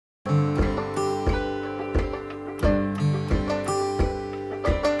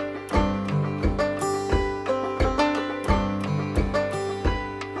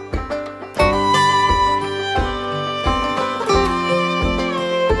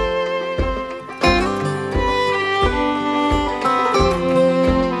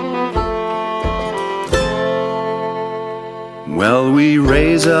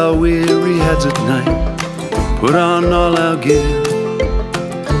raise our weary heads at night, put on all our gear,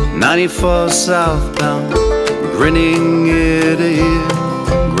 94 southbound, grinning ear to ear.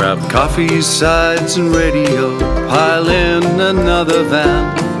 Grab coffee, sides and radio, pile in another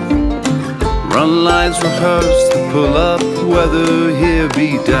van, run lines rehearsed, pull up, weather here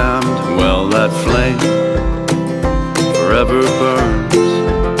be damned. Well, that flame forever burns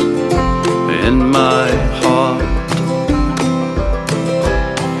in my heart.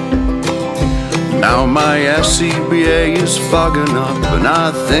 Now my SCBA is fogging up, and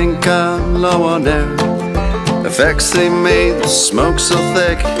I think I'm low on air. Effects they made the smoke so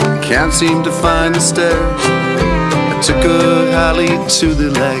thick, can't seem to find the stairs. I took a alley to the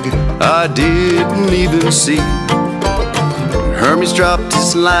leg I didn't even see. Hermes dropped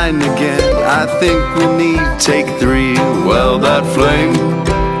his line again, I think we need take 3. Well, that flame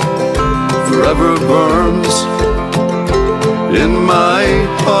forever burns in my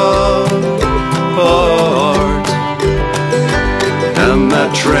heart, and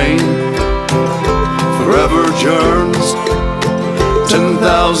that train forever churns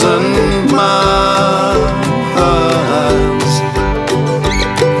 10,000 miles,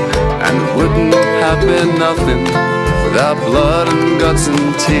 and it wouldn't have been nothing without blood and guts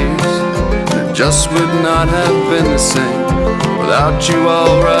and tears. It just would not have been the same without you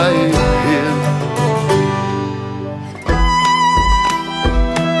all right here.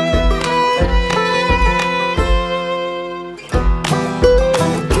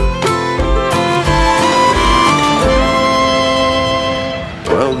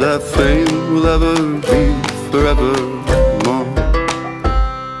 Well, that flame will ever be forevermore.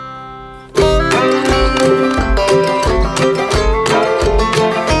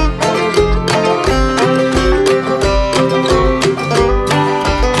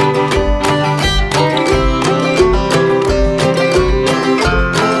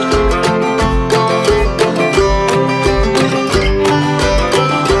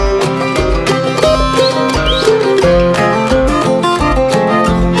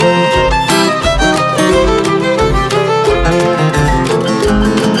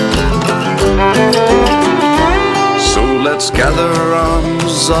 Let's gather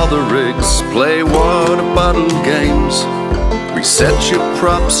arms, all the rigs, play water bottle games. Reset your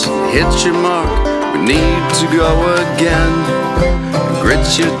props, hit your mark, we need to go again.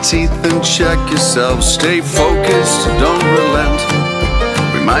 Grit your teeth and check yourself, stay focused, don't relent.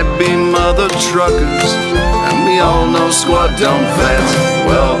 We might be mother truckers, and we all know squad don't vent.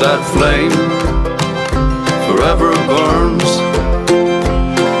 Well, that flame forever burns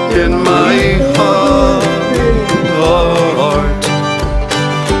in my heart,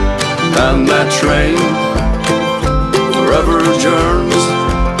 and that train forever adjourns,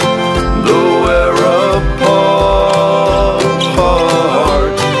 though we're apart.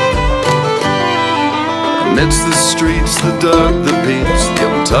 Amidst the streets, the dirt, the peace, the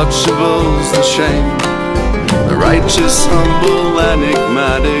untouchables, the shame, the righteous, humble,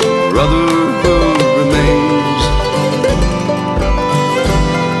 enigmatic brotherhood.